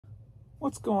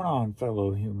What's going on,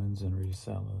 fellow humans and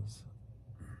resellers?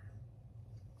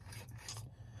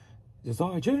 This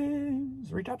is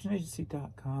James,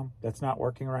 readoptionagency.com. That's not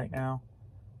working right now.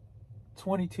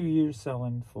 22 years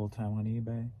selling full-time on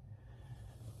eBay.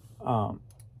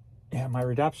 Yeah, my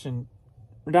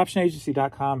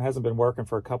readoptionagency.com hasn't been working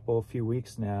for a few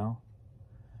weeks now.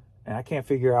 And I can't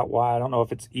figure out why. I don't know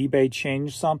if it's eBay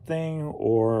changed something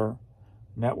or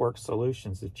Network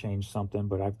Solutions have changed something,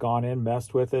 but I've gone in,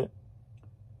 messed with it,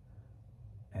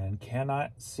 and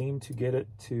cannot seem to get it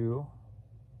to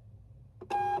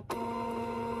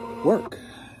work.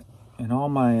 And all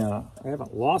my I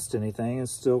haven't lost anything.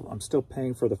 I'm still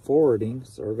paying for the forwarding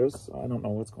service. I don't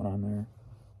know what's going on there.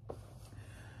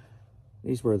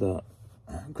 These were the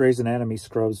Grey's Anatomy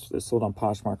scrubs that sold on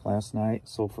Poshmark last night.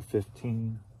 Sold for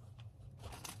 $15.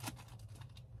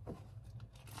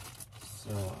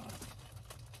 So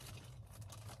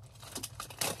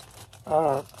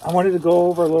I wanted to go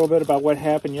over a little bit about what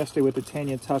happened yesterday with the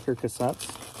Tanya Tucker cassettes,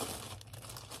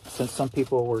 since some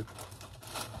people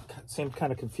seemed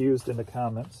kind of confused in the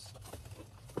comments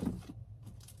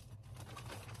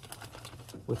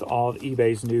with all of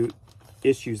eBay's new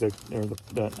issues,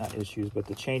 not issues, but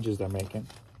the changes they're making.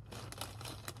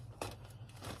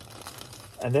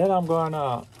 And then I'm going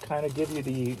to kind of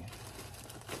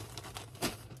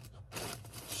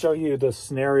show you the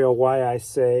scenario why I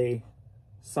say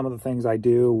some of the things I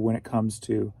do when it comes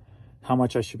to how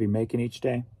much I should be making each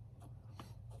day.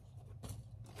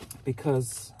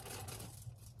 Because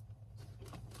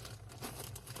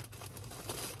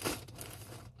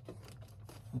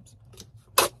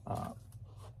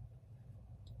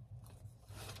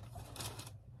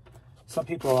some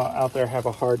people out there have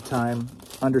a hard time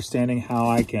understanding how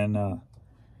I can,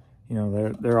 you know, they're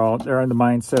in the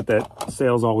mindset that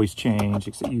sales always change,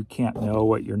 except you can't know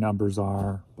what your numbers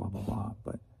are, blah, blah, blah.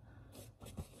 But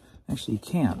actually you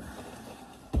can.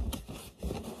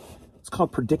 It's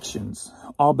called predictions.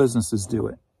 All businesses do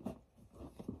it.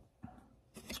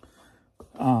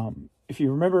 If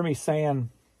you remember me saying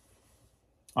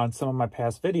on some of my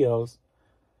past videos,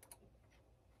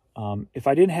 if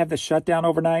I didn't have the shutdown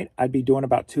overnight, I'd be doing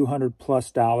about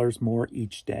 $200+ more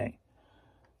each day.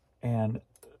 And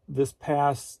this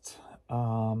past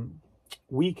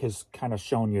week has kind of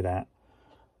shown you that.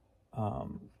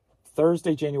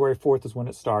 Thursday, January 4th is when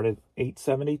it started.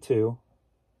 872,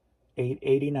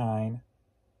 889,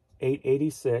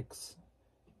 886,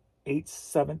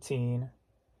 817,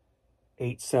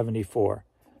 874.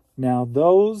 Now,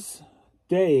 those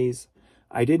days,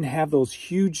 I didn't have those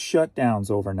huge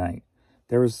shutdowns overnight.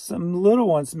 There was some little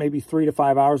ones, maybe 3 to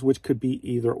 5 hours, which could be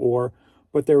either or,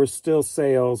 but there was still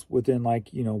sales within,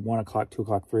 like, you know, 1 o'clock, 2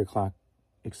 o'clock, 3 o'clock,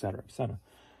 etc., etc.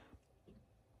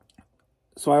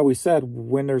 So I always said,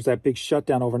 when there's that big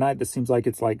shutdown overnight, that seems like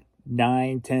it's like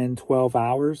 9, 10, 12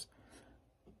 hours,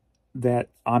 that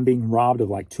I'm being robbed of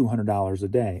like $200 a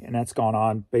day. And that's gone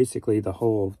on basically the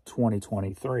whole of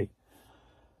 2023.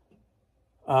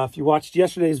 If you watched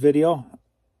yesterday's video,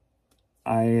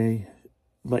 I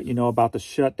let you know about the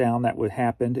shutdown that would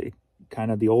happen. It kind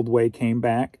of, the old way came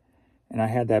back, and I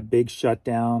had that big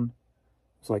shutdown.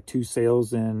 It was like 2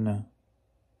 sales in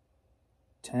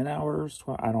 10 hours.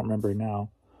 12, I don't remember now.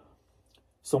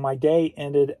 So my day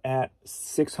ended at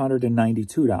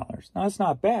 $692. Now, that's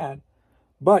not bad,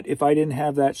 but if I didn't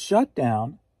have that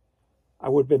shutdown, I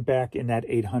would have been back in that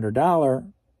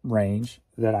 $800 range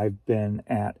that I've been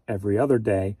at every other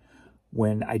day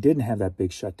when I didn't have that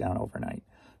big shutdown overnight.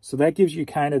 So that gives you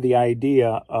kind of the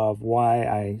idea of why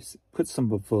I put some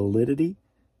validity,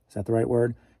 is that the right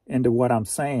word, into what I'm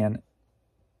saying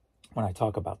when I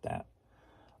talk about that.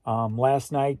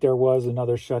 Last night there was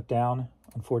another shutdown,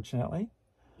 unfortunately.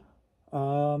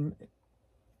 9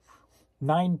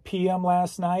 p.m.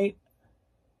 last night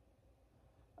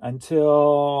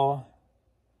until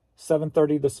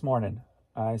 7:30 this morning,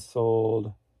 I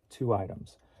sold 2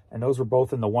 items. And those were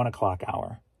both in the 1 o'clock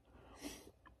hour.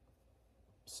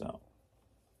 So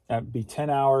that'd be 10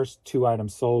 hours, 2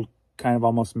 items sold, kind of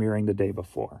almost mirroring the day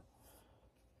before.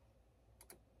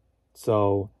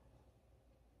 So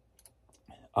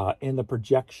in the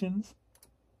projections,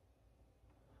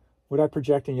 what I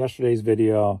projected in yesterday's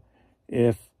video,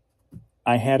 if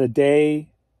I had a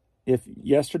day, if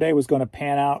yesterday was going to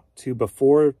pan out to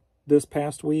before this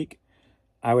past week,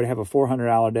 I would have a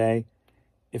 $400 day.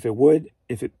 If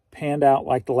it panned out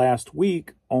like the last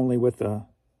week, only with the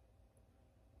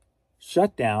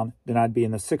shutdown, then I'd be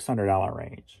in the $600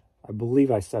 range. I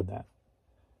believe I said that.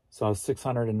 So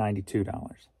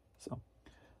 $692. So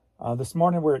this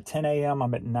morning we're at 10 a.m.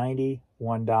 I'm at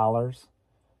 $91.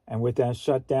 And with that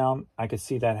shutdown, I could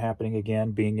see that happening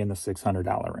again, being in the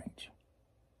 $600 range.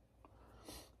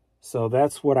 So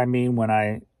that's what I mean when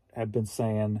I have been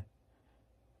saying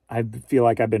I feel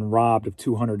like I've been robbed of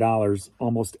 $200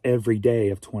 almost every day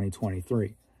of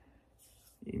 2023.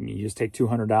 You just take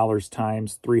 $200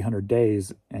 times 300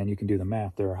 days and you can do the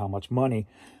math there, how much money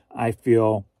I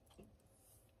feel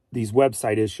these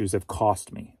website issues have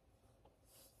cost me.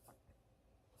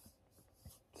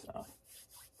 So,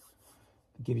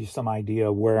 to give you some idea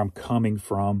of where I'm coming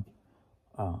from,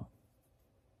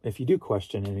 if you do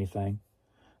question anything,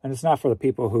 and it's not for the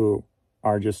people who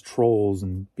are just trolls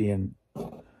and being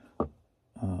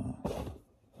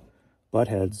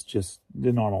buttheads, just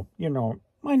the normal,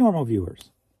 my normal viewers.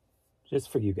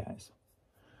 Just for you guys.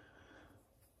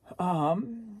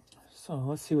 So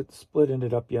let's see what the split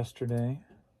ended up yesterday.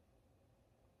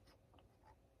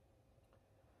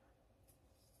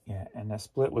 Yeah, and the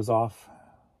split was off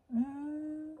a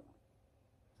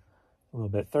little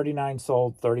bit. 39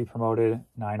 sold, 30 promoted,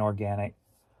 9 organic.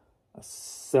 A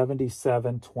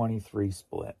 77-23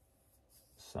 split.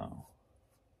 So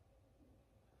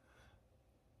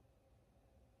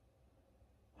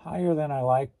higher than I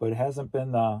like, but it hasn't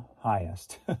been the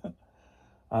highest.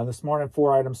 This morning,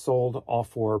 4 items sold, all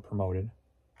 4 promoted.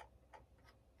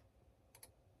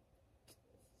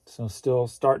 So still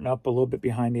starting up a little bit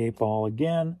behind the 8 ball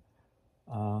again.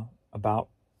 About,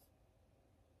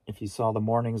 if you saw the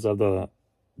mornings of the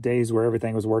days where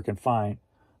everything was working fine,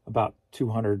 about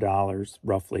 $200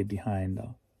 roughly behind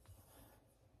the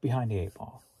 8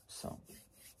 ball. So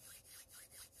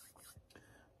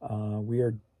we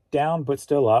are down, but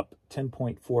still up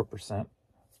 10.4%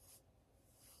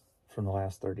 from the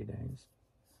last 30 days.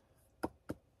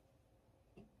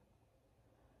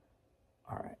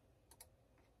 All right.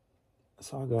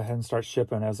 So I'll go ahead and start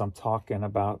shipping as I'm talking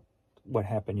about what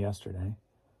happened yesterday.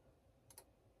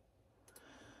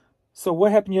 So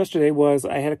what happened yesterday was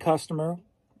I had a customer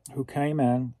who came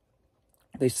in.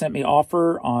 They sent me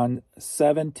offer on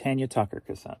 7 Tanya Tucker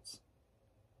cassettes.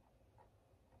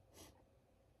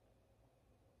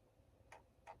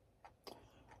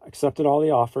 Accepted all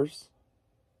the offers,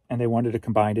 and they wanted a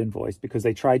combined invoice because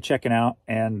they tried checking out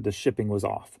and the shipping was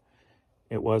off.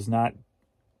 It was not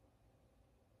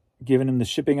giving them the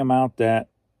shipping amount that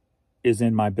is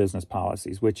in my business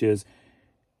policies, which is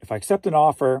if I accept an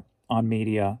offer on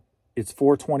media, it's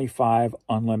 $425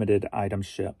 unlimited items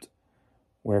shipped.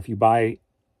 Where if you buy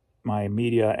my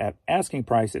media at asking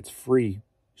price, it's free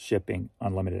shipping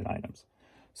unlimited items.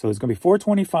 So it's going to be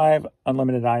 $425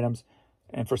 unlimited items.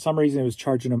 And for some reason, it was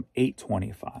charging them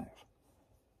 $825.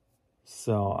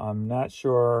 So I'm not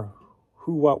sure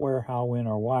who, what, where, how, when,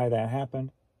 or why that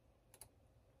happened.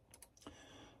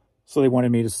 So they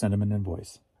wanted me to send them an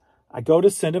invoice. I go to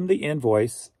send them the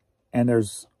invoice, and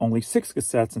there's only 6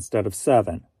 cassettes instead of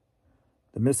 7.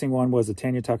 The missing one was a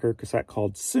Tanya Tucker cassette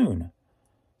called Soon.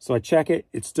 So I check it.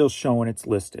 It's still showing it's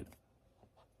listed.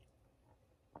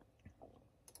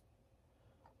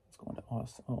 Going to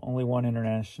Austin. Only 1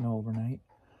 international overnight.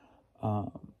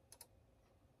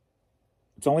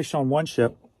 It's only shown 1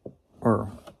 ship,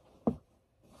 or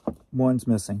 1's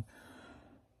missing.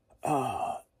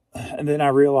 And then I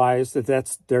realized that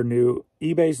that's their new,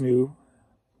 eBay's new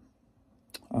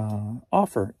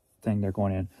offer thing they're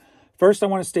going in. First, I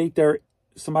want to state there,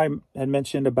 somebody had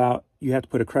mentioned about you have to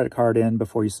put a credit card in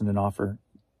before you send an offer.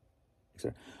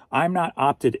 I'm not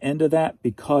opted into that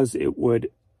because it would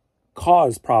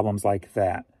cause problems like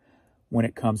that when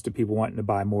it comes to people wanting to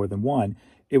buy more than 1.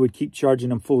 It would keep charging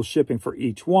them full shipping for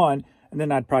each one, and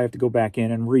then I'd probably have to go back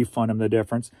in and refund them the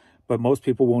difference. But most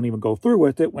people won't even go through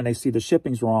with it when they see the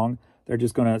shipping's wrong. They're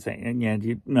just going to say, yeah,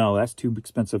 no, that's too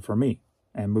expensive for me,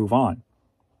 and move on.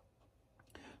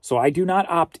 So I do not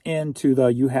opt into the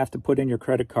you have to put in your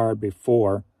credit card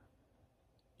before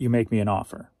you make me an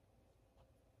offer,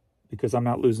 because I'm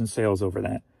not losing sales over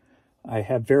that. I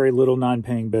have very little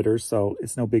non-paying bidders, so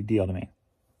it's no big deal to me.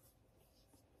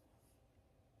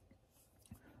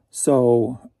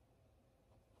 So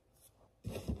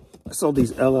I sold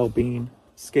these LL Bean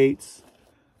skates,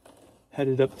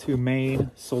 headed up to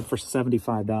Maine, sold for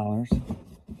 $75.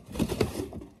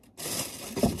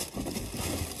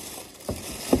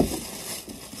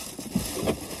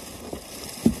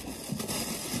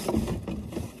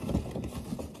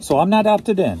 So I'm not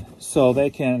opted in, so they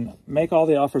can make all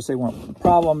the offers they want. The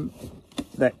problem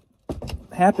that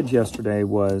happened yesterday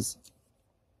was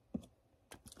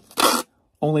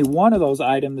only 1 of those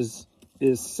items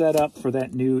is set up for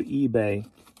that new eBay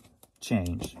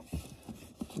change,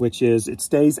 which is it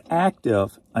stays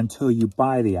active until you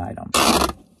buy the item.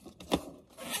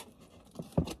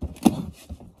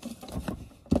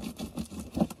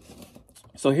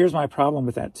 So here's my problem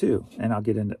with that too, and I'll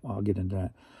get into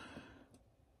that.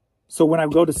 So when I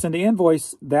go to send the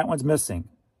invoice, that one's missing.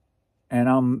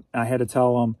 And I had to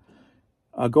tell them,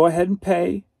 go ahead and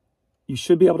pay. You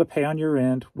should be able to pay on your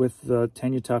end with the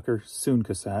Tanya Tucker Soon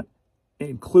cassette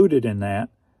included in that.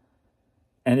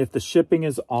 And if the shipping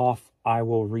is off, I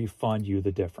will refund you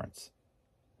the difference.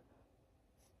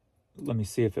 Let me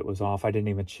see if it was off. I didn't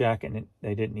even check, and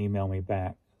they didn't email me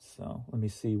back. So let me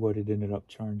see what it ended up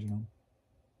charging them.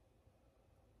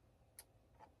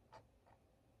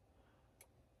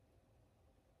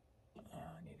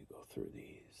 I need to go through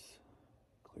these,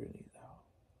 clear these out.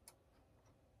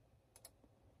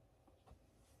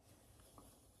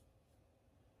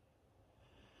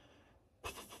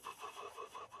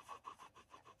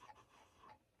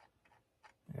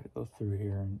 I gotta go through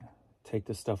here and take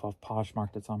this stuff off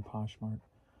Poshmark that's on Poshmark.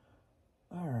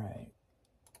 All right.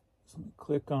 So let me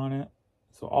click on it.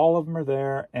 So all of them are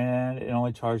there, and it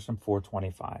only charged them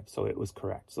 $4.25. So it was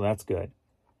correct. So that's good.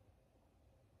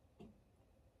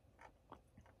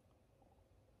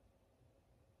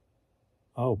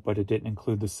 Oh, but it didn't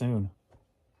include the Soon.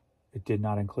 It did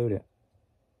not include it.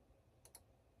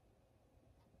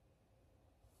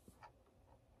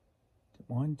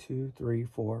 One, two, three,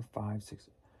 four, five, six.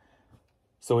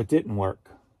 So it didn't work.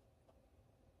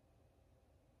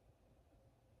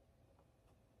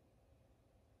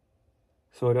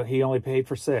 So he only paid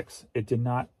for 6. It did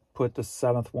not put the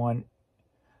 7th one.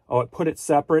 Oh, it put it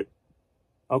separate.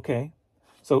 Okay.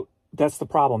 So that's the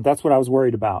problem. That's what I was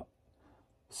worried about.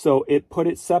 So it put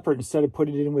it separate instead of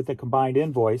putting it in with the combined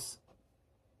invoice.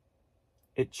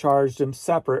 It charged him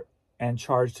separate and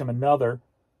charged him another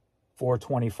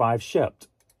 $4.25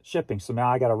 shipping. So now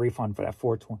I got a refund for that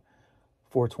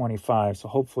 $4.25. So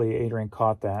hopefully Adrian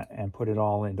caught that and put it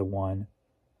all into one.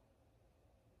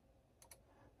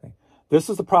 Okay. This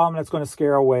is the problem that's going to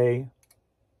scare away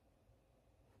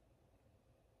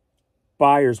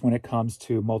buyers when it comes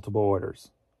to multiple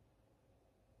orders.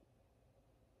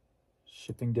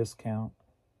 Shipping discount,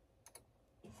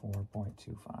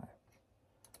 4.25.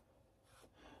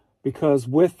 Because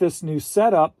with this new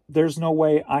setup, there's no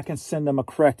way I can send them a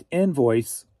correct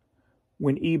invoice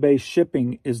when eBay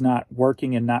shipping is not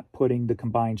working and not putting the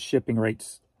combined shipping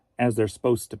rates as they're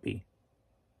supposed to be.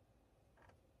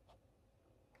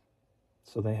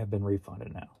 So they have been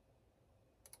refunded now.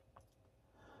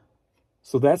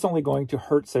 So that's only going to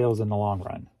hurt sales in the long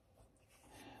run.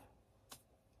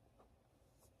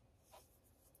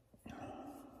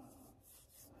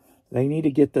 They need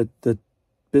to get the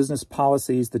business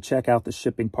policies to check out the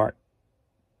shipping part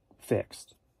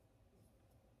fixed.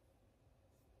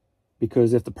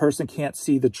 Because if the person can't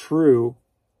see the true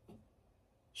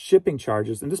shipping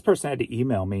charges, and this person had to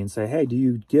email me and say, hey, do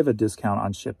you give a discount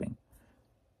on shipping?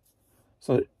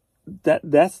 So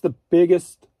that's the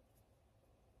biggest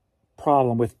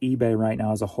problem with eBay right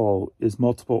now as a whole is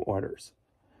multiple orders.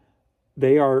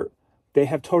 They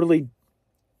have totally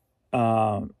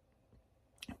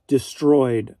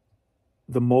destroyed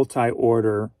the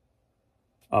multi-order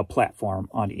platform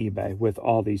on eBay with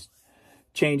all these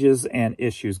changes and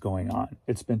issues going on.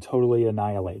 It's been totally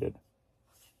annihilated.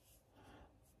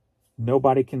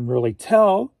 Nobody can really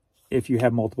tell if you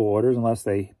have multiple orders unless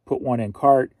they put one in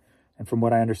cart. And from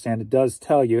what I understand, it does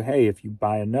tell you, hey, if you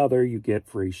buy another, you get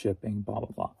free shipping, blah, blah,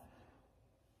 blah.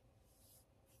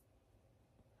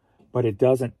 But it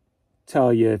doesn't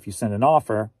tell you if you send an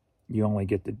offer, you only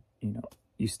get the,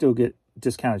 you still get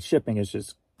discounted shipping. It's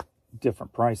just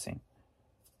different pricing.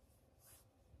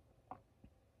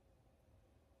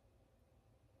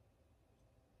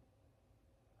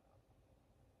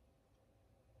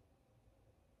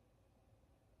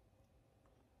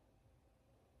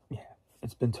 Yeah,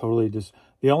 it's been totally just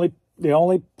the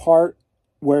only part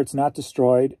where it's not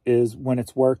destroyed is when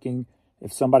it's working.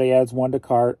 If somebody adds one to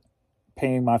cart,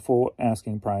 paying my full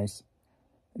asking price,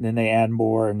 and then they add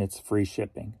more and it's free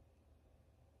shipping.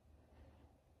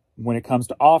 When it comes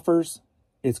to offers,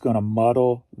 it's going to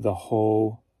muddle the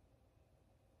whole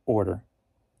order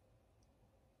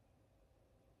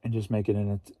and just make it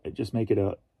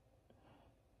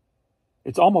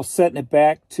it's almost setting it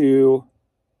back to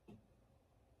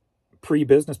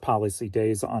pre-business policy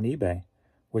days on eBay,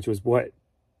 which was what,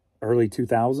 early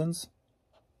 2000s?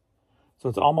 So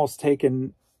it's almost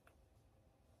taken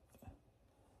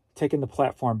the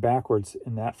platform backwards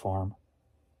in that form.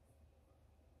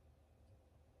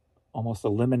 Almost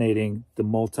eliminating the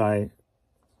multi-order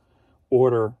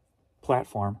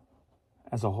platform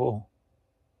as a whole.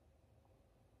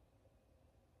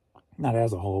 Not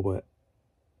as a whole, but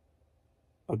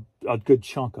a good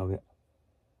chunk of it.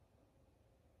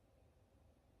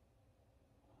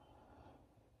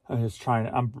 I'm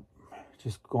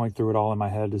just going through it all in my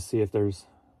head to see if there's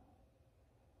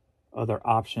other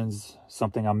options,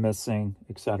 something I'm missing,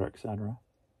 etc., etc.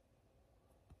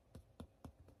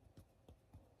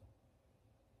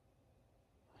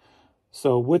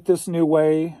 So with this new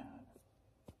way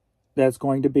that's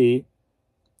going to be,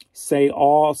 say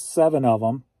all 7 of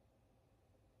them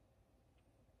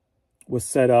was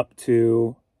set up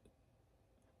to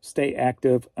stay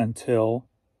active until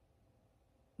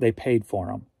they paid for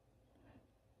them.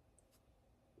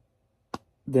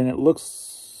 Then it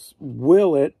looks,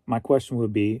 will it, my question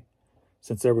would be,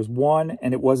 since there was 1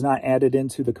 and it was not added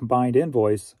into the combined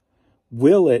invoice,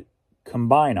 will it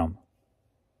combine them?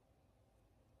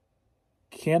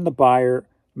 Can the buyer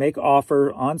make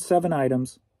offer on 7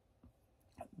 items?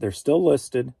 They're still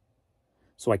listed,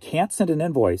 so I can't send an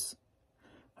invoice.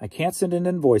 I can't send an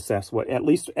invoice, that's what, at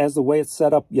least as the way it's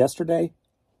set up yesterday,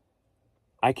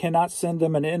 I cannot send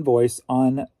them an invoice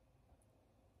on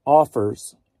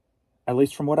offers, at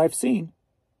least from what I've seen,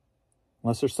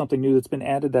 unless there's something new that's been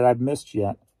added that I've missed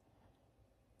yet.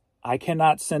 I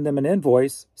cannot send them an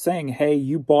invoice saying, hey,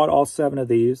 you bought all 7 of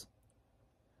these,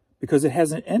 because it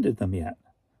hasn't ended them yet.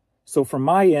 So from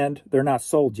my end, they're not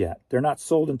sold yet. They're not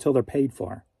sold until they're paid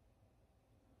for.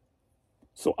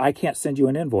 So I can't send you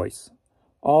an invoice.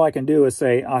 All I can do is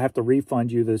say, I'll have to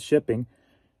refund you the shipping.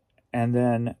 And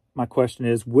then my question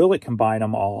is, will it combine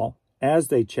them all as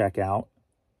they check out?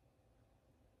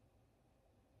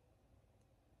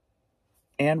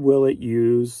 And will it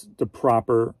use the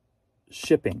proper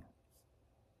shipping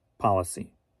policy?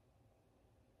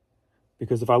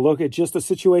 Because if I look at just the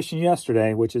situation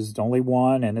yesterday, which is only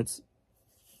 1 and it's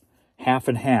half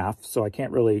and half, so I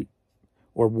can't really,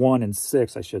 or 1 and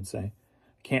 6, I should say,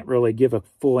 can't really give a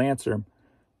full answer.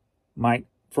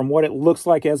 From what it looks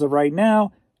like as of right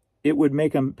now, it would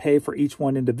make them pay for each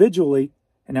one individually,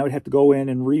 and I would have to go in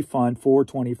and refund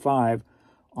 $425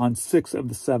 on 6 of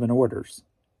the 7 orders.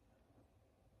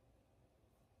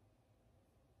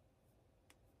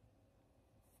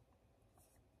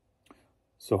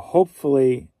 So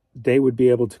hopefully they would be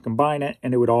able to combine it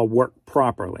and it would all work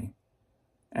properly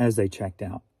as they checked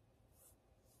out.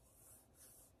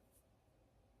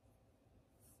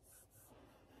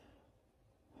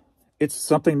 It's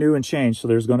something new and changed, so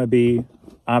there's going to be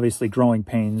obviously growing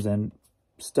pains and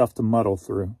stuff to muddle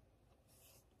through.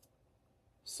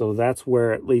 So that's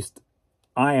where at least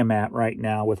I am at right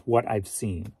now with what I've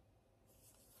seen.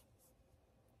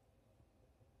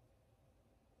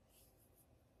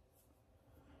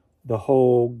 The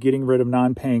whole getting rid of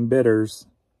non-paying bidders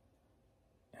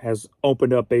has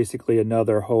opened up basically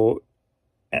another whole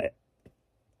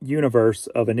universe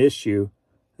of an issue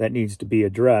that needs to be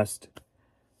addressed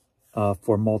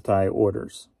for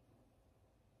multi-orders.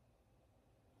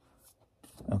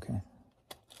 Okay.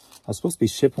 I was supposed to be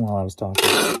shipping while I was talking.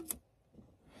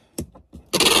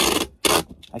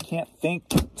 I can't think,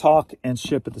 talk, and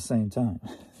ship at the same time.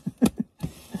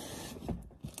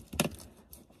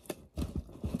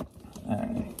 All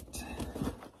right.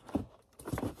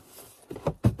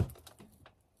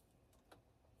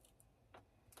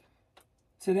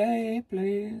 Today,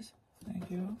 please.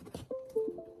 Thank you.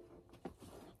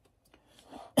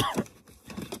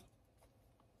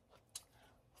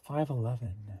 $5.11.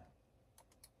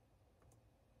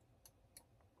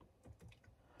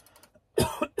 I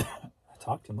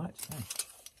talk too much. Thanks.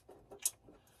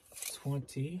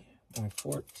 20 by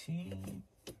 14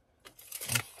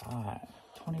 by 5.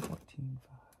 2014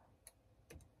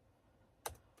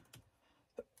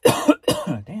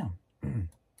 5. Damn. Haven't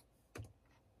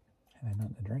had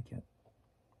nothing to drink yet.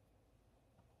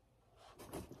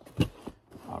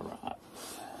 All right.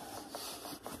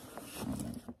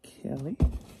 Kelly.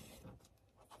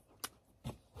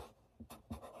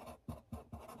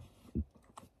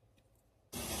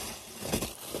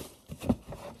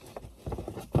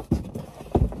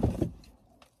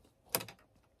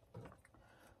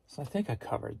 So I think I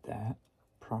covered that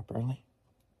properly.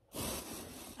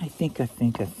 I think.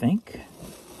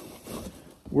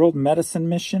 World Medicine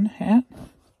Mission hat.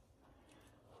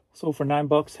 So for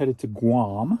 $9, headed to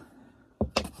Guam.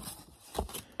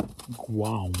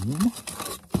 Guam.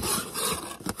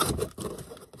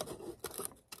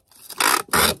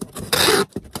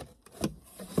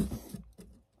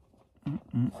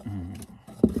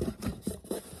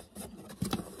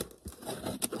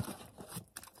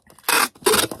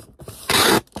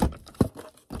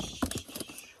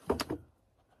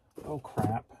 Oh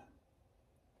crap.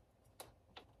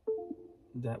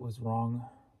 That was wrong.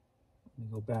 Let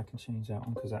me go back and change that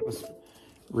one because that was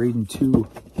reading too.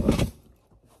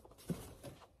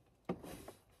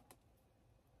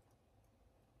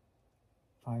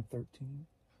 $5.13.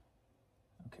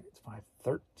 Okay, it's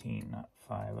 $5.13, not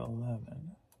 $5.11.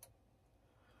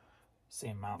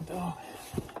 same amount though.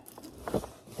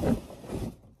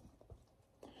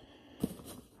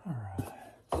 All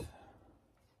right.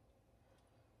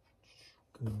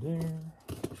 Good there.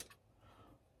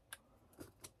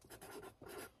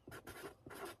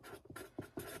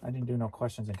 I didn't do no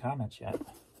questions and comments yet.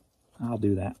 I'll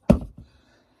do that.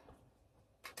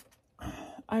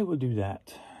 I will do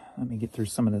that. Let me get through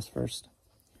some of this first.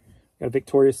 Got a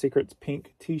Victoria's Secret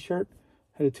pink t-shirt.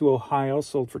 Headed to Ohio,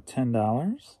 sold for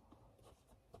 $10.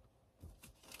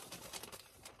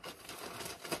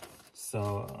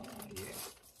 So, yeah.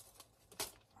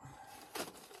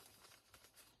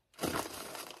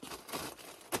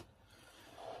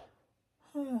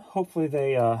 Hopefully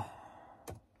they are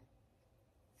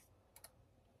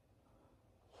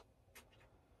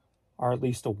at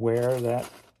least aware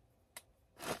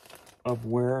of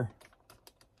where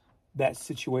that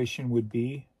situation would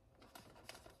be.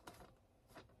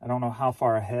 I don't know how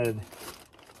far ahead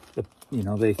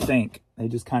they think. They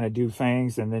just kind of do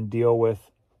things and then deal with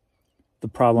the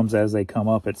problems as they come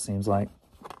up, it seems like.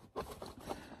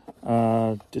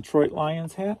 Detroit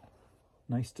Lions hat.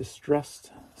 Nice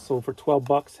distressed. Sold for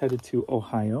 $12, headed to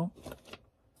Ohio.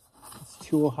 It's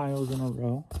 2 Ohios in a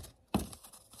row.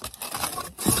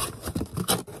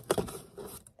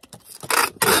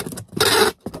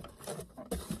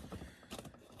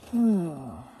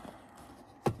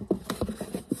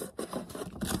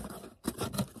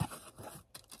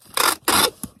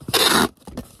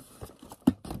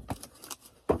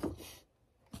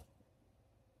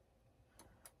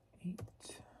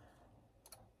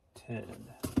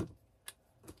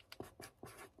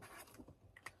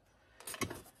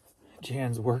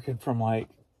 Jan's working from like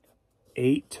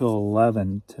 8 to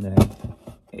 11 today.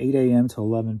 8 a.m. to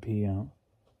 11 p.m.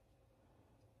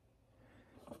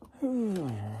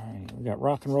 Alright, we got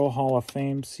Rock and Roll Hall of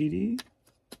Fame CD.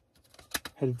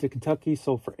 Headed to Kentucky,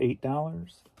 sold for $8.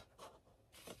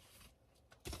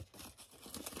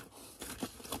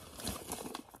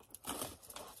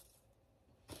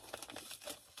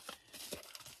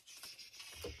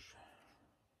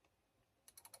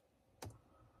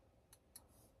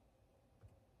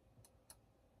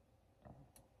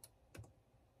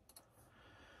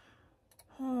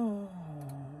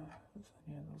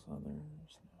 Any of those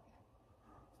others?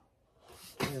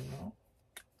 No. There we go.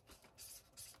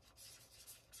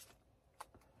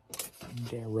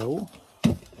 Darrow.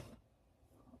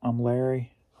 I'm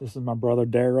Larry. This is my brother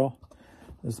Daryl.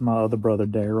 This is my other brother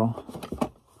Daryl.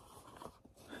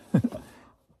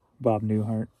 Bob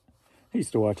Newhart. I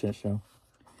used to watch that show.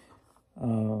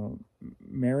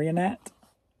 Marionette.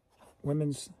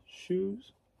 Women's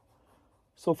shoes.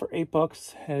 Sold for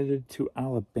 $8, headed to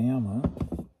Alabama.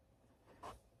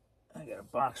 I got a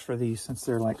box for these since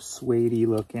they're like suede-y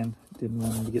looking. Didn't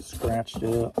want them to get scratched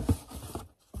up.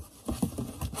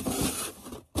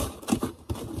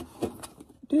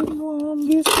 Didn't want them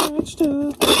to get scratched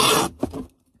up.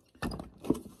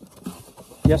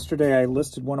 Yesterday I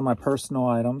listed one of my personal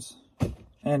items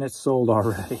and it's sold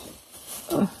already.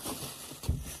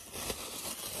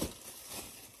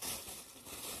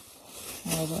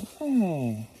 I was like,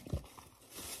 hey,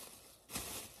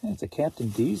 it's a Captain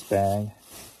D's bag.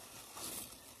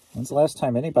 When's the last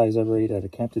time anybody's ever ate at a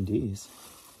Captain D's?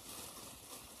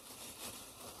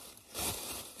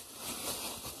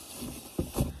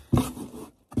 The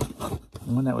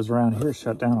one that was around here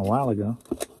shut down a while ago.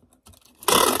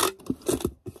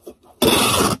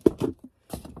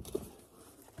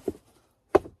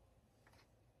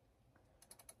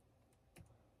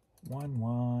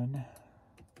 One.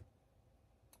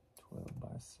 12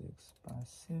 by 6 by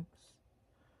 6.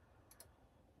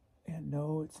 And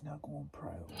no, it's not going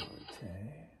priority.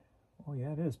 Oh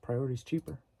yeah, it is. Priority's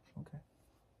cheaper. Okay.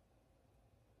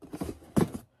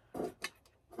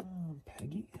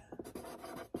 Peggy.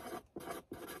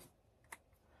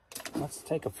 Let's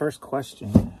take a first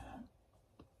question.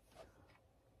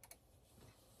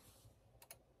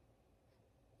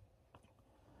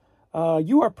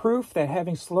 You are proof that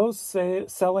having slow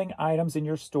selling items in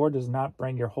your store does not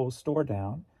bring your whole store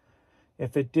down.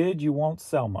 If it did, you won't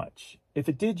sell much. If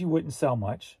it did, you wouldn't sell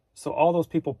much. So all those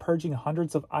people purging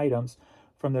hundreds of items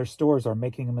from their stores are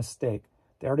making a mistake.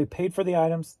 They already paid for the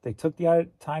items. They took the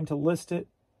time to list the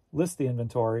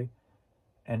inventory.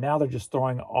 And now they're just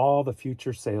throwing all the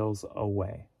future sales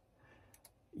away.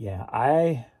 Yeah,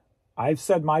 I've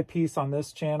said my piece on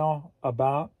this channel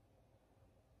about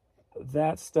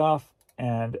that stuff.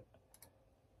 And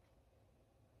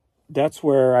that's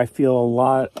where I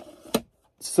feel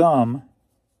some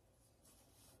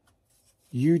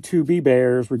YouTube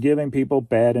bears were giving people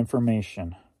bad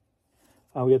information.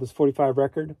 We got this 45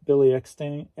 record, Billy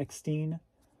Eckstein,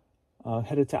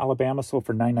 Headed to Alabama, sold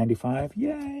for $9.95.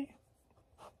 Yay!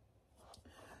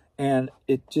 And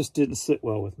it just didn't sit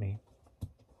well with me.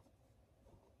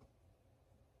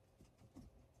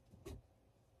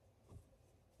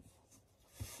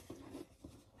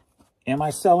 Am I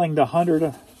selling the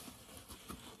 100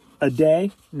 a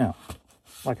day? No.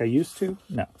 Like I used to?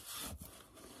 No.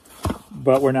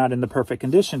 But we're not in the perfect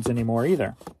conditions anymore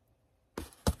either.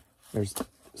 There's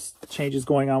changes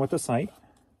going on with the site.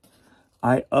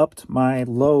 I upped my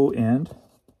low end.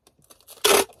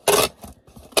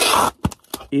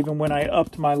 Even when I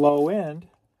upped my low end,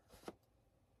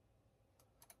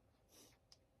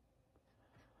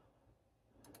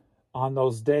 on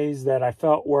those days that I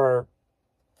felt were,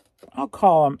 I'll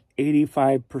call them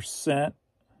 85%,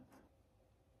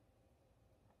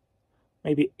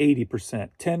 maybe 80%.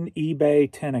 10 eBay,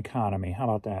 10 economy. How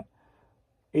about that?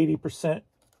 80%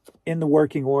 in the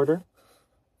working order.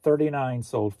 39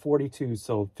 sold, 42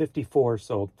 sold, 54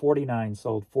 sold, 49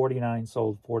 sold, 49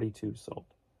 sold, 42 sold.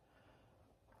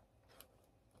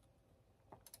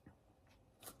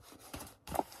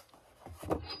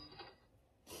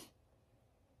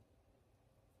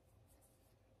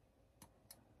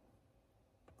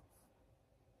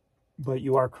 But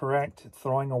you are correct,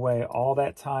 throwing away all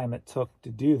that time it took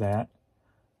to do that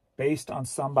based on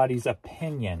somebody's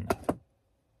opinion.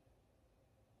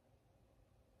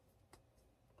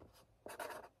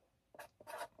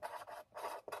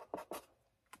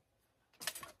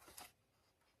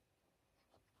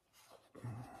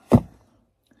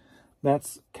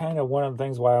 That's kind of one of the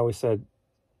things why I always said,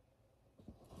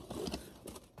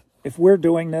 if we're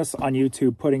doing this on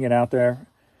YouTube, putting it out there,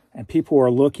 and people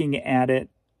are looking at it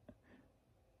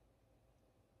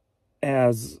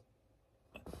as,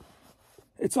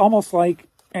 it's almost like,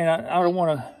 and I don't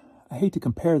want to, I hate to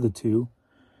compare the two,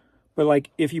 but like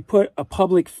if you put a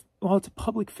public, well, it's a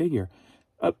public figure.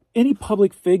 Any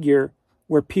public figure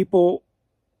where people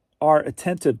are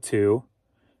attentive to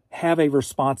have a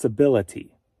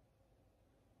responsibility.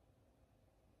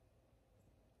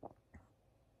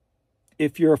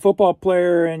 If you're a football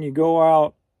player and you go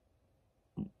out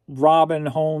robbing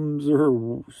homes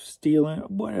or stealing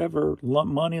whatever,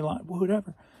 money,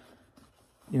 whatever,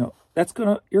 you know,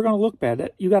 you're gonna look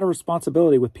bad. You got a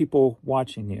responsibility with people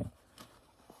watching you,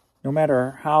 no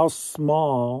matter how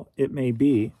small it may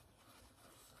be.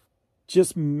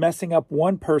 Just messing up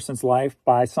one person's life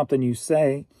by something you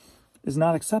say is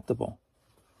not acceptable.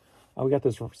 We got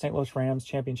this St. Louis Rams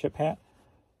championship hat,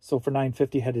 sold for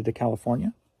 $9.50, headed to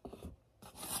California.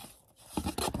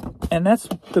 And that's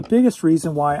the biggest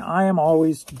reason why I am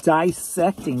always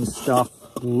dissecting stuff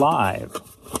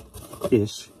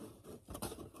live-ish.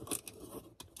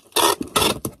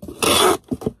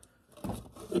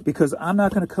 Because I'm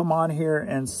not going to come on here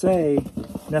and say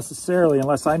necessarily,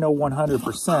 unless I know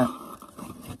 100%,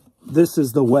 this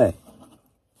is the way.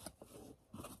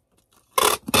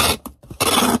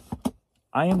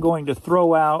 I am going to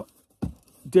throw out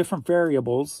different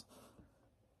variables,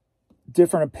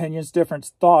 different opinions,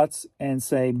 different thoughts, and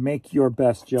say, make your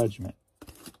best judgment.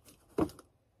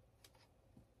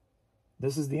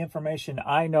 This is the information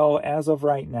I know as of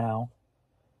right now.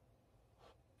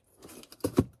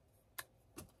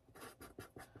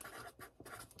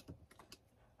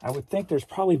 I would think there's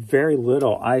probably very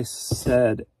little I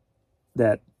said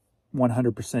that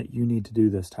 100% you need to do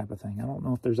this type of thing. I don't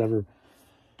know if there's ever,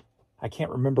 I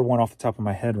can't remember one off the top of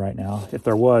my head right now. If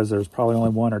there was, there's probably only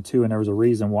one or two, and there was a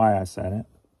reason why I said it.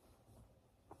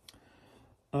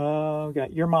 We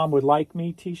got Your Mom Would Like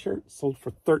Me t-shirt, sold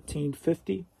for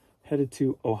 $13.50, headed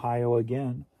to Ohio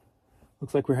again.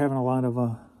 Looks like we're having a lot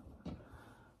of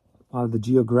the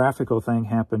geographical thing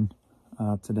happen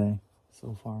today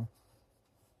so far.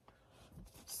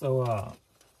 So,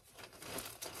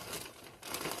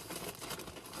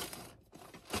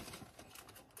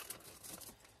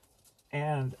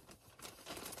 and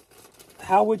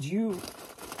how would you,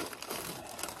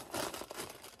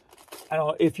 I don't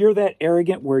know, if you're that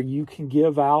arrogant where you can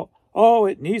give out, oh,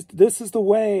 it needs, this is the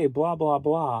way, blah, blah,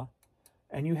 blah,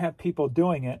 and you have people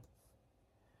doing it,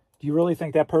 do you really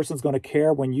think that person's going to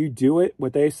care when you do it,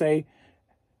 what they say?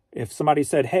 If somebody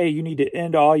said, hey, you need to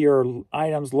end all your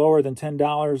items lower than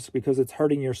 $10 because it's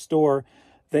hurting your store,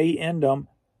 they end them,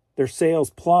 their sales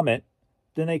plummet,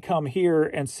 then they come here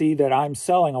and see that I'm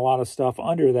selling a lot of stuff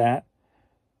under that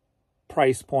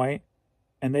price point,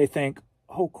 and they think,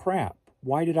 oh, crap,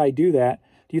 why did I do that?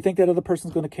 Do you think that other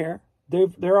person's going to care?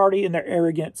 They're already in their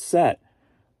arrogant set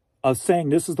of saying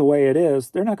this is the way it is.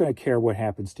 They're not going to care what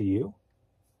happens to you.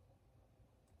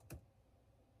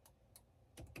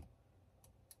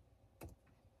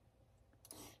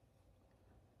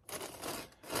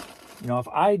 You know,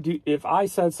 if I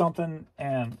said something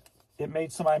and it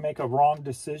made somebody make a wrong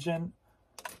decision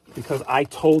because I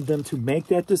told them to make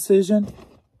that decision,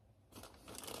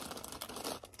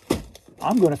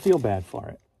 I'm going to feel bad for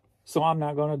it. So I'm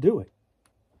not going to do it.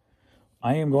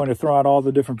 I am going to throw out all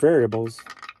the different variables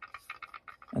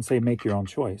and say, make your own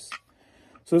choice.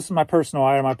 So this is my personal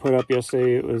item I put up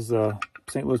yesterday. It was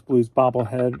St. Louis Blues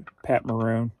bobblehead, Pat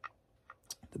Maroon,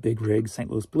 the big rig, St.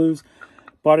 Louis Blues.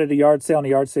 Bought it at a yard sale in a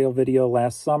yard sale video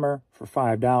last summer for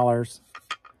 $5.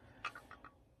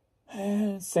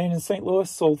 And staying in St. Louis,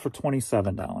 sold for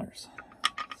 $27.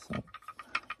 So,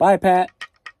 bye, Pat.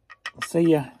 See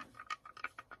ya.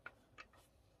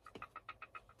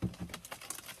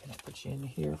 Gonna put you in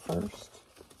here first.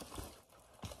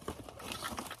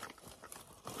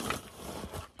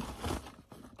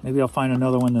 Maybe I'll find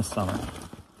another one this summer.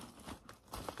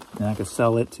 And I could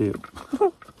sell it too.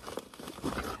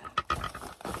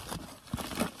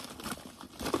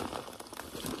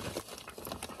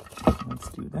 Let's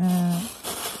do that.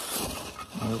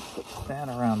 I'll put that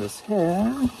around his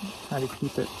head. Try to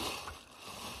keep it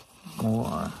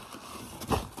more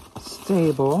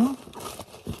stable.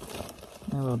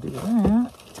 And we'll do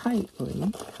that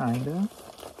tightly, kind of.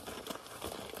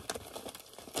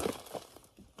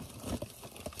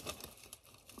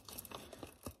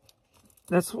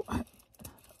 That's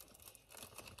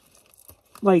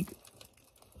like,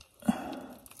 I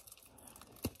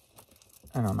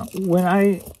don't know. When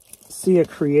I see a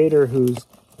creator who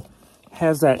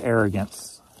has that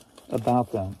arrogance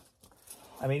about them,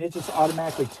 I mean, it just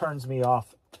automatically turns me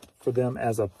off for them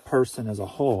as a person as a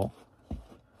whole.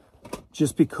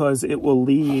 Just because it will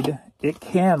lead, it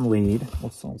can lead,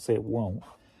 let's not say it won't,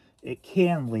 it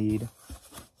can lead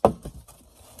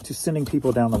to sending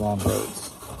people down the wrong roads.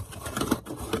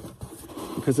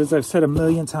 Because as I've said a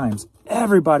million times,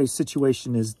 everybody's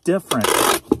situation is different.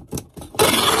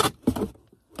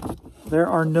 There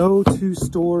are no two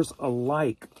stores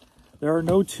alike. There are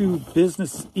no two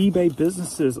eBay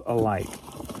businesses alike.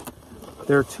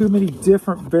 There are too many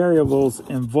different variables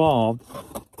involved,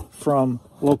 from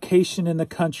location in the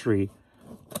country,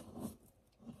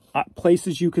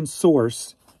 places you can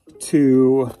source,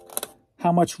 to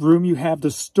how much room you have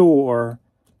to store,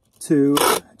 to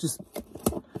just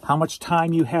how much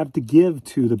time you have to give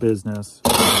to the business.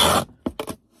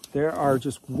 There are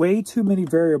just way too many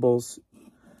variables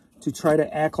to try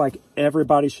to act like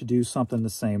everybody should do something the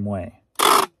same way.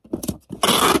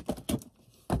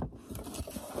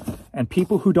 And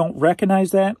people who don't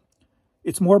recognize that,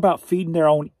 it's more about feeding their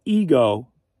own ego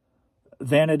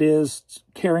than it is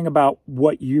caring about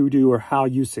what you do or how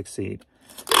you succeed.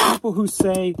 People who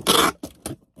say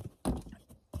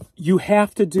you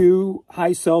have to do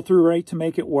high sell-through rate to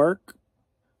make it work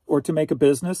or to make a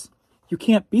business, you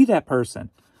can't be that person.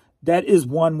 That is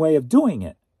one way of doing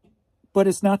it, but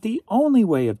it's not the only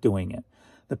way of doing it.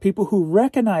 The people who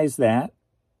recognize that,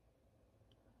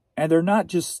 and they're not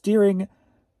just steering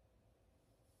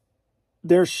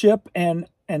their ship and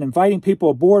inviting people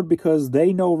aboard because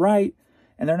they know right,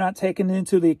 and they're not taking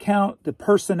into the account the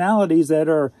personalities that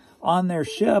are on their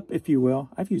ship, if you will.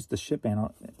 I've used the ship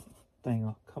thing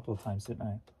a couple of times, didn't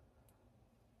I?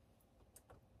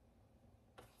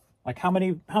 Like how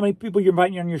many people you're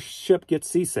inviting on your ship get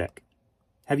seasick?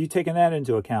 Have you taken that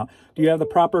into account? Do you have the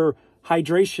proper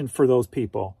hydration for those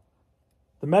people?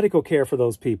 The medical care for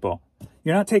those people?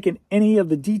 You're not taking any of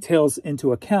the details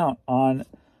into account on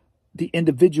the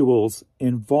individuals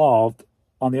involved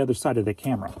on the other side of the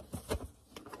camera.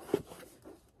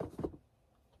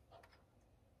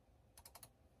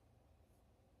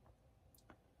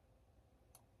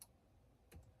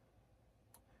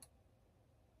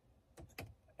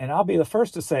 And I'll be the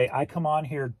first to say, I come on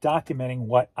here documenting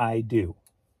what I do.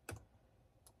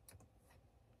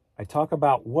 I talk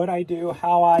about what I do,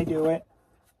 how I do it.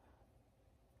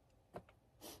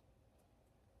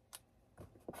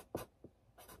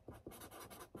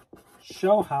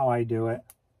 Show how I do it.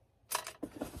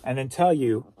 And then tell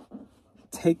you,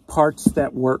 take parts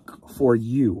that work for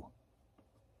you.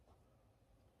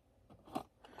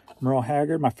 Merle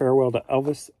Haggard, my Farewell to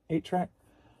Elvis 8-track.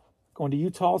 Going to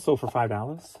Utah, sold for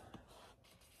 $5.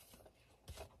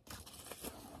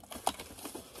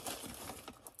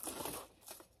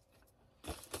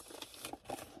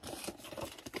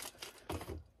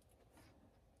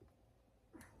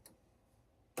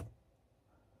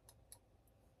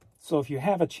 So if you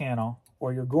have a channel,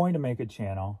 or you're going to make a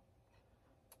channel,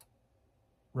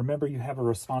 remember you have a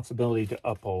responsibility to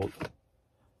uphold.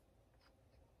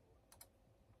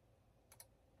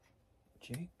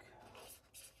 Jake.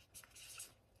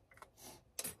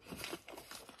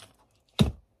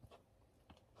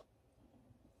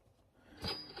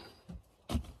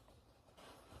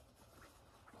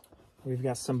 We've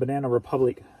got some Banana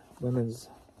Republic women's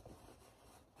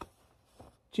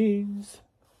jeans.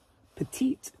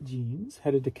 Petite jeans.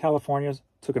 Headed to California.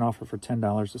 Took an offer for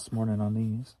 $10 this morning on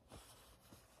these.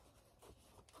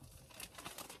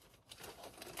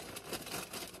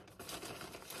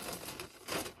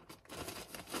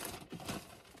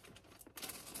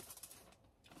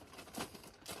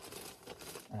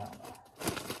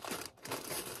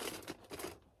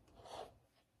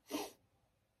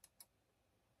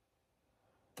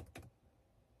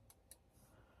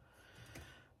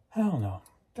 I don't know.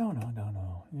 Don't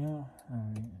know. Yeah.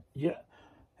 Yeah.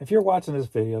 If you're watching this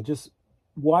video, just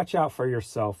watch out for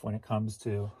yourself when it comes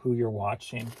to who you're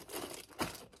watching.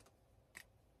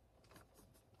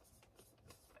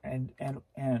 And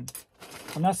I'm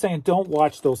not saying don't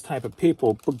watch those type of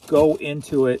people, but go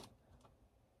into it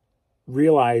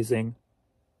realizing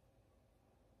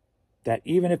that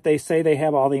even if they say they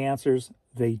have all the answers,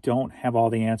 they don't have all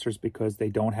the answers because they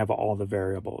don't have all the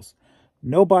variables.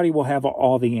 Nobody will have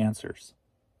all the answers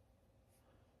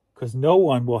because no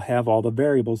one will have all the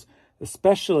variables,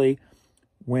 especially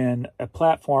when a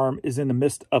platform is in the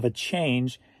midst of a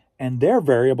change and their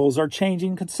variables are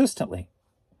changing consistently,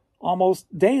 almost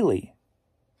daily.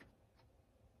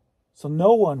 So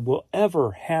no one will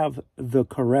ever have the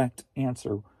correct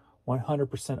answer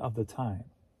 100% of the time.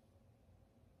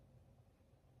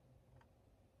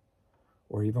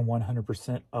 Or even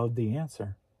 100% of the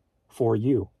answer for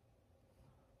you.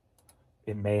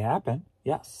 It may happen,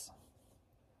 yes.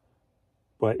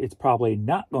 But it's probably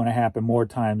not going to happen more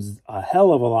times, a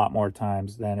hell of a lot more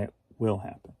times than it will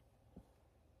happen.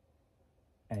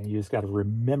 And you just got to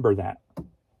remember that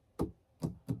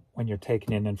when you're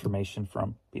taking in information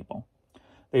from people.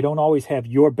 They don't always have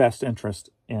your best interest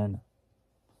in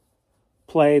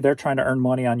play. They're trying to earn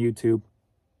money on YouTube.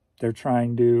 They're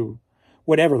trying to,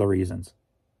 whatever the reasons.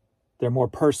 They're more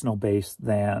personal based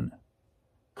than,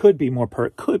 could be more, I'm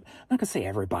not going to say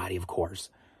everybody, of course,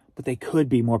 but they could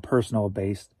be more personal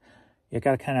based. You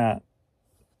got to kind of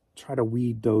try to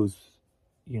weed those,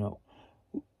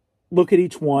 look at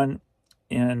each one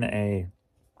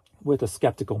with a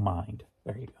skeptical mind.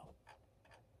 There you go.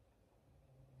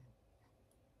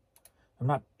 I'm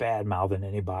not bad-mouthing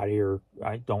anybody, or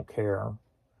I don't care. Like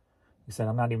I said,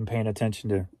 I'm not even paying attention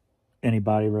to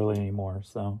anybody really anymore,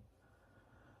 so.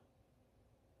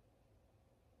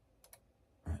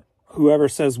 Whoever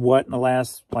says what in the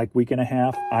last, week and a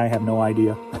half, I have no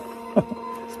idea.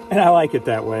 And I like it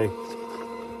that way.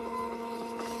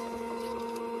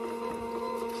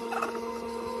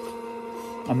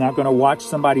 I'm not going to watch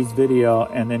somebody's video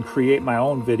and then create my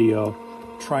own video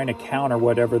trying to counter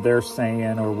whatever they're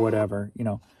saying or whatever.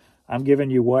 I'm giving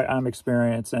you what I'm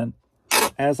experiencing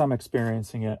as I'm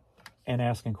experiencing it and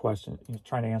asking questions,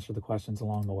 trying to answer the questions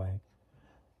along the way.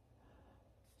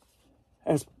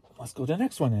 Let's go to the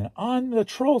next one then. On the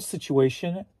troll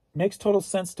situation, it makes total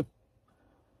sense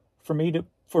for me to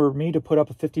put up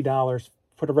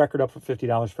put a record up for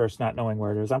 $50 first, not knowing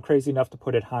where it is. I'm crazy enough to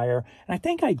put it higher. And I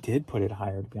think I did put it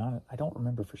higher, to be honest. I don't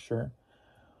remember for sure.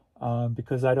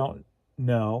 Because I don't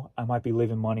know. I might be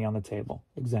leaving money on the table.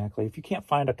 Exactly. If you can't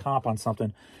find a comp on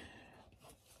something,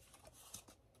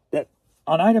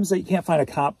 on items that you can't find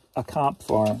a comp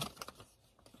for,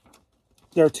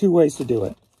 there are two ways to do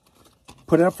it.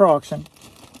 Put it up for auction,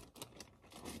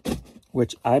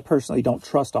 which I personally don't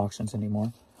trust auctions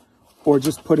anymore, or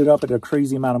just put it up at a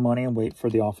crazy amount of money and wait for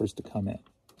the offers to come in.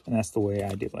 And that's the way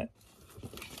I do it.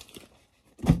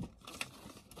 You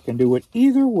can do it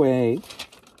either way,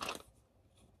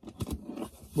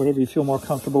 whatever you feel more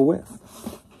comfortable with.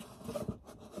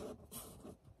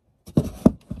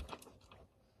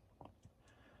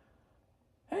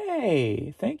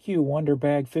 Hey, thank you,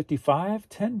 Wonderbag55,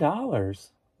 $10.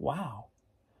 Wow.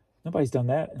 Nobody's done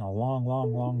that in a long,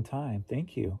 long, long time.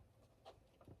 Thank you.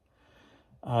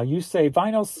 You say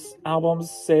vinyl albums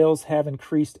sales have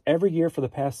increased every year for the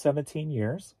past 17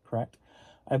 years. Correct.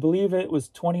 I believe it was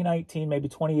 2019, maybe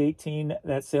 2018,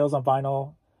 that sales on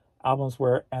vinyl albums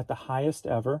were at the highest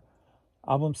ever.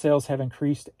 Album sales have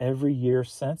increased every year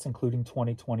since, including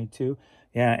 2022.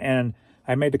 Yeah, and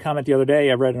I made the comment the other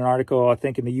day. I read an article, I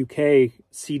think in the UK,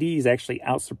 CDs actually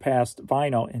outsurpassed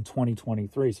vinyl in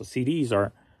 2023. So CDs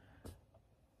are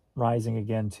rising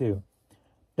again too.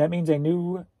 That means a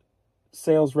new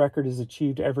sales record is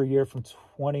achieved every year from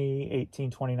 2018,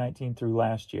 2019 through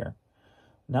last year.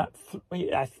 I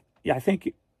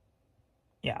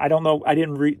don't know.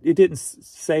 It didn't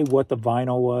say what the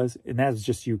vinyl was, and that's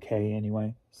just UK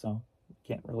anyway. So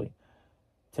can't really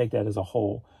take that as a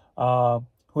whole.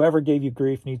 Whoever gave you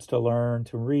grief needs to learn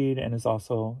to read and is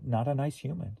also not a nice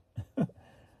human.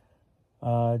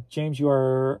 James, you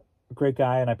are a great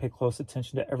guy, and I pay close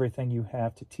attention to everything you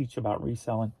have to teach about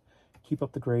reselling. Keep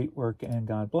up the great work, and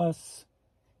God bless.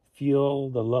 Feel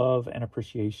the love and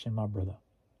appreciation, my brother.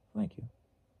 Thank you.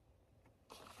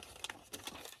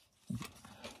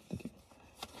 Thank you.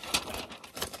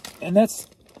 And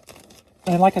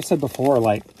like I said before,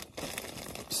 like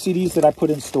CDs that I put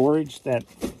in storage that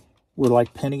were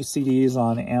like penny CDs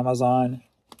on Amazon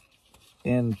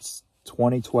in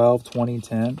 2012,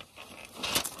 2010.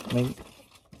 I mean,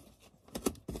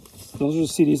 those are the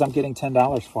CDs I'm getting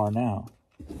 $10 for now.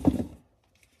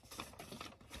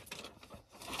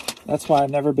 That's why I've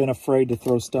never been afraid to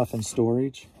throw stuff in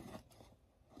storage.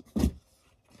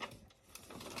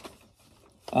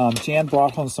 Jan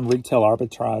brought home some retail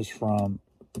arbitrage from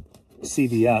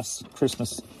CVS,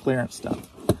 Christmas clearance stuff.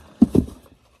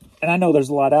 And I know there's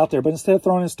a lot out there, but instead of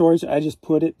throwing it in storage, I just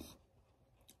put it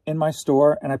in my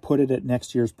store and I put it at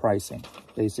next year's pricing,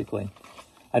 basically.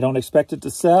 I don't expect it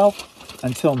to sell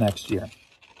until next year.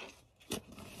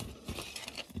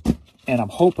 And I'm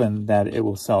hoping that it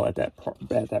will sell at that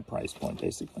price point,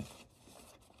 basically.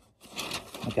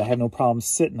 Like, I have no problem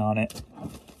sitting on it.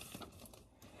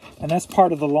 And that's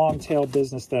part of the long tail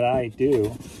business that I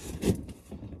do.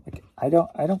 Like, I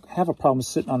don't have a problem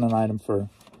sitting on an item for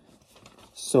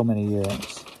so many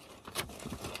years.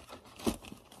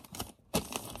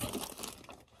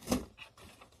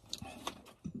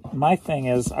 My thing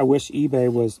is, I wish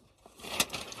eBay was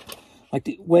like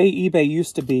the way eBay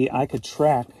used to be. I could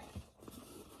track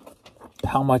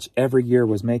how much every year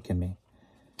was making me,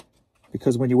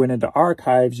 because when you went into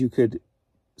archives, you could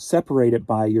separate it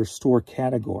by your store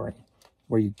category,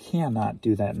 where you cannot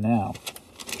do that now.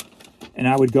 And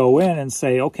I would go in and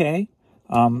say, okay,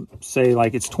 say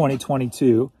like it's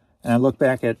 2022, and I look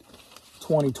back at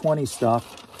 2020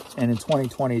 stuff, and in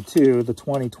 2022, the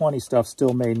 2020 stuff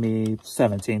still made me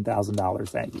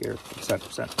 $17,000 that year, et cetera,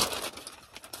 et cetera.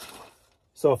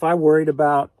 So if I worried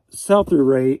about sell-through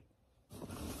rate,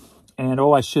 and,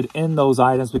 oh, I should end those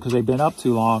items because they've been up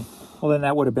too long, well, then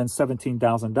that would have been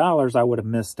 $17,000 I would have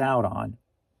missed out on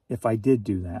if I did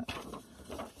do that.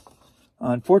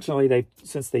 Unfortunately,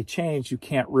 since they changed, you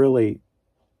can't really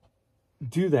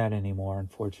do that anymore,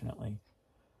 unfortunately.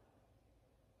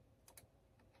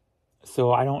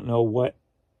 So I don't know what,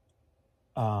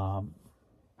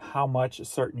 how much a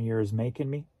certain year is making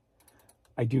me.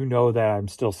 I do know that I'm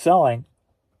still selling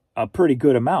a pretty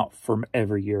good amount from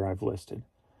every year I've listed.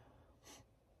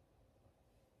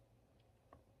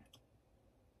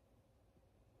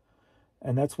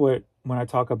 And that's what, when I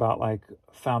talk about like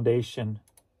foundation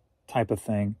type of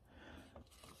thing,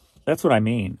 that's what I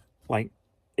mean. Like,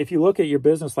 if you look at your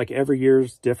business, like every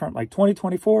year's different. Like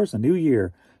 2024 is a new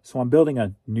year. So I'm building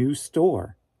a new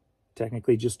store.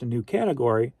 Technically just a new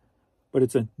category, but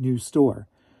it's a new store.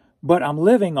 But I'm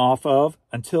living off of,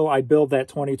 until I build that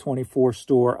 2024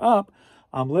 store up,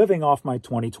 I'm living off my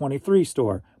 2023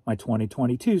 store, my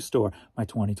 2022 store, my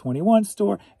 2021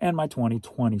 store, and my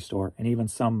 2020 store, and even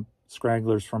some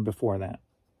scragglers from before that.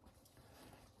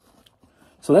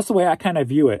 So that's the way I kind of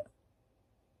view it.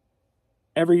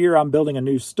 Every year I'm building a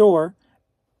new store,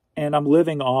 and I'm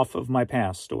living off of my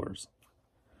past stores.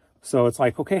 So it's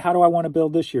like, okay, how do I want to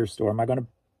build this year's store? Am I going to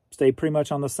stay pretty much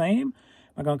on the same?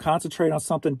 Am I going to concentrate on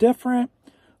something different?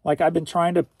 Like, I've been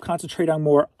trying to concentrate on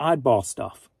more oddball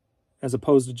stuff, as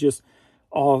opposed to just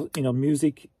all,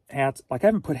 music, hats. Like, I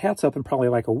haven't put hats up in probably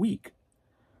like a week.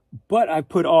 But I've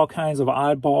put all kinds of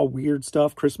oddball, weird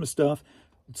stuff, Christmas stuff,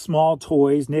 small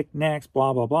toys, knickknacks,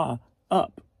 blah, blah, blah,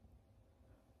 up.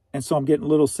 And so I'm getting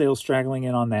little sales straggling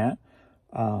in on that.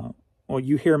 Well,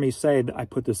 you hear me say that I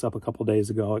put this up a couple days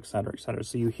ago, et cetera, et cetera.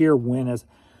 So you hear when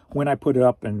I put it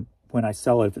up and when I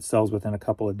sell it, if it sells within a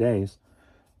couple of days.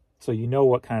 So you know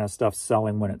what kind of stuff's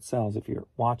selling when it sells if you're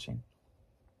watching.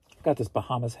 I got this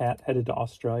Bahamas hat headed to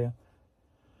Australia.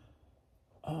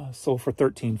 Sold for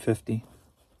 $13.50.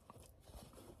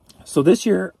 So this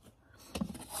year,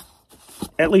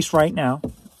 at least right now,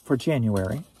 for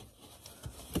January,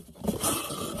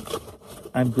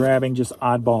 I'm grabbing just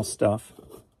oddball stuff.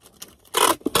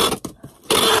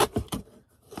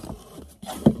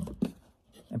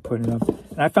 And putting it up.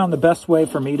 And I found the best way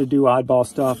for me to do oddball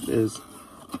stuff is,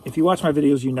 if you watch my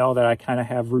videos, you know that I kind of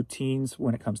have routines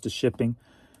when it comes to shipping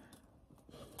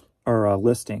or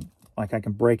listing. Like, I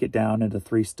can break it down into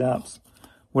 3 steps.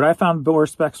 What I found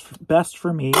works best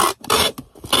for me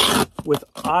with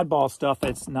oddball stuff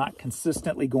that's not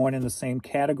consistently going in the same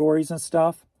categories and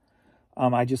stuff,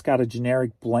 I just got a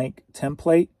generic blank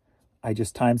template. I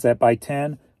just times that by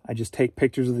 10. I just take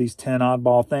pictures of these 10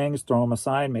 oddball things, throw them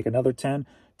aside, make another 10,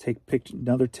 take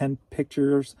another 10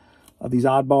 pictures of these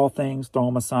oddball things, throw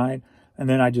them aside, And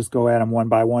then I just go at them one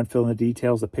by one, fill in the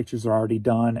details. The pictures are already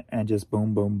done, and just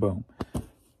boom, boom, boom.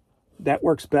 That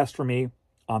works best for me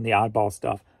on the oddball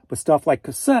stuff. But stuff like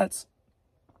cassettes,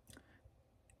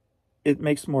 it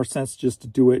makes more sense just to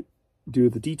do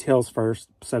the details first,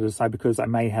 set it aside, because I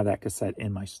may have that cassette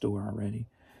in my store already.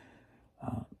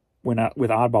 With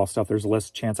oddball stuff, there's a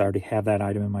less chance I already have that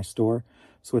item in my store.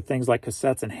 So with things like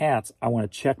cassettes and hats, I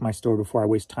want to check my store before I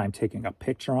waste time taking a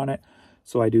picture on it.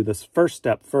 So I do this first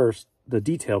step first, the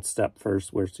detailed step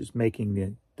first, where it's just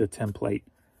making the template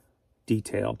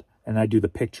detailed. And I do the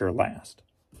picture last.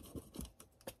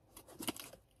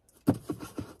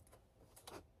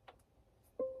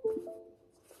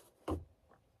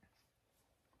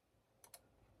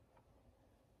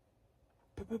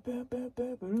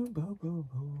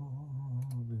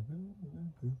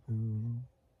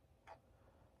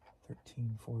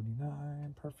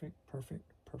 $13.49. Perfect,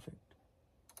 perfect, perfect.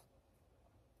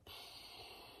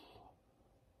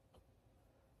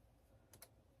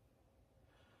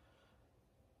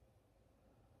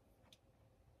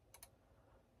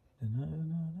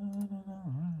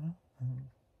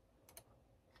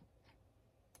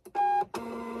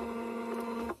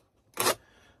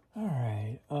 All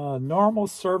right. Normal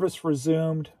service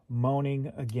resumed.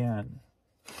 Moaning again.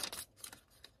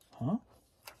 Huh?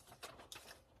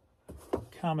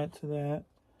 Comment to that.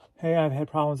 Hey, I've had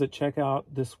problems at checkout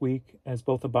this week as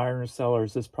both a buyer and a seller.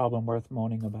 Is this problem worth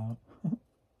moaning about?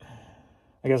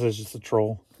 I guess it's just a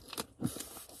troll.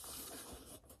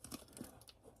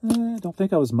 I don't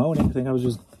think I was moaning. I think I was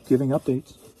just giving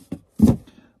updates.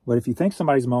 But if you think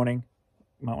somebody's moaning,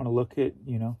 you might want to look at,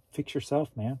 fix yourself,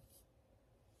 man.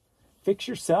 Fix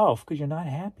yourself because you're not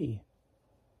happy.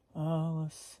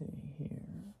 Let's see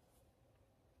here.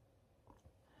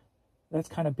 That's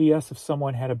kind of BS. If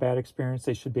someone had a bad experience,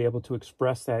 they should be able to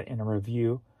express that in a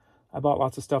review. I bought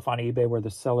lots of stuff on eBay where the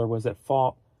seller was at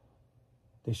fault.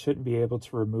 They shouldn't be able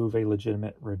to remove a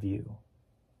legitimate review.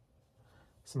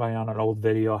 Somebody on an old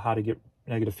video, how to get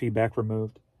negative feedback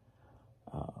removed.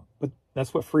 But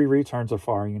that's what free returns are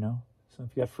for, So if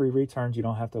you got free returns, you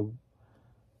don't have to,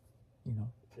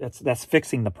 that's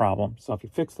fixing the problem. So if you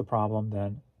fix the problem,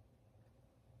 then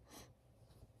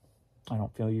I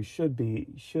don't feel you should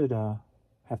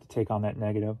have to take on that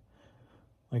negative.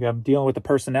 Like I'm dealing with the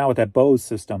person now with that Bose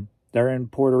system. They're in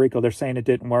Puerto Rico. They're saying it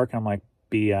didn't work. And I'm like,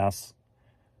 BS.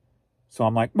 So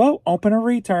I'm like, well, open a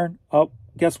return. Oh,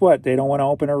 guess what? They don't want to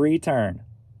open a return.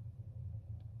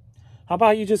 How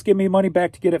about you just give me money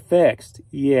back to get it fixed?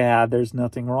 Yeah, there's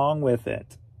nothing wrong with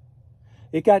it.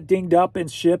 It got dinged up in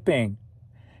shipping.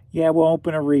 Yeah, we'll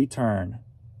open a return.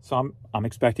 So I'm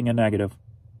expecting a negative.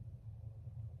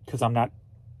 Because I'm not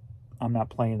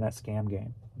playing that scam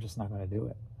game. I'm just not going to do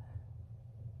it.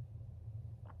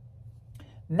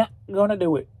 Not going to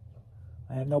do it.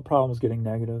 I have no problems getting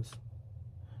negatives.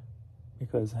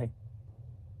 Because, hey,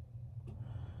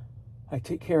 I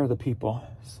take care of the people.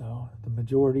 So the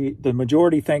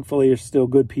majority, thankfully, are still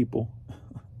good people.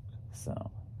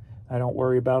 So I don't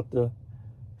worry about the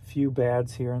few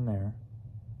bads here and there.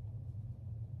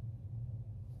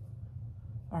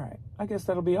 All right, I guess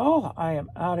that'll be all. I am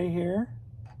out of here.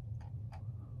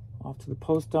 Off to the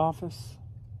post office.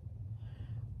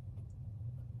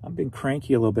 I've been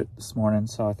cranky a little bit this morning,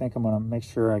 so I think I'm going to make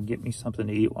sure I get me something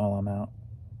to eat while I'm out.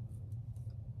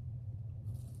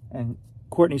 And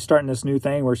Courtney's starting this new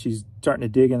thing where she's starting to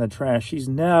dig in the trash. She's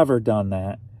never done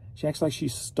that. She acts like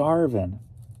she's starving.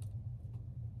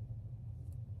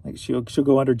 Like she'll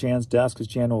go under Jan's desk because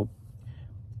Jan will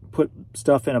put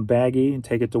stuff in a baggie and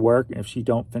take it to work. And if she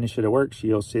don't finish it at work,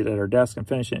 she'll sit at her desk and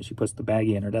finish it. And she puts the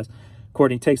baggie in her desk.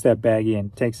 Courtney takes that baggie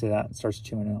and takes it out and starts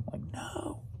chewing it. I'm like,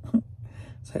 no.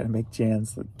 So I had to make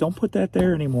Jan's like, don't put that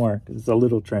there anymore because it's a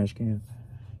little trash can.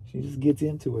 She just gets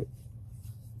into it.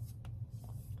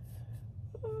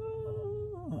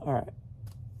 All right.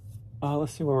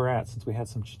 Let's see where we're at since we had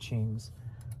some cha-chings.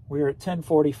 We were at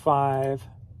 10:45.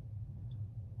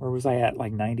 Where was I at?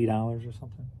 Like $90 or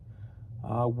something?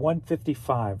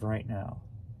 155 right now.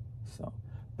 So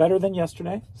better than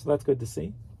yesterday. So that's good to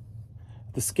see.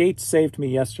 The skates saved me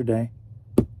yesterday.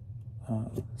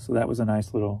 So that was a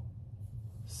nice little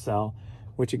sell.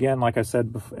 Which again, like I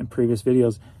said in previous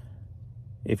videos,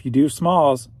 if you do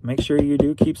smalls, make sure you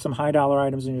do keep some high dollar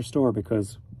items in your store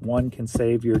because one can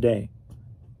save your day.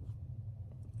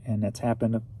 And that's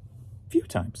happened a few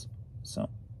times. So,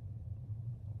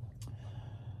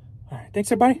 all right.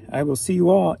 Thanks, everybody. I will see you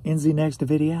all in the next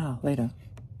video. Later.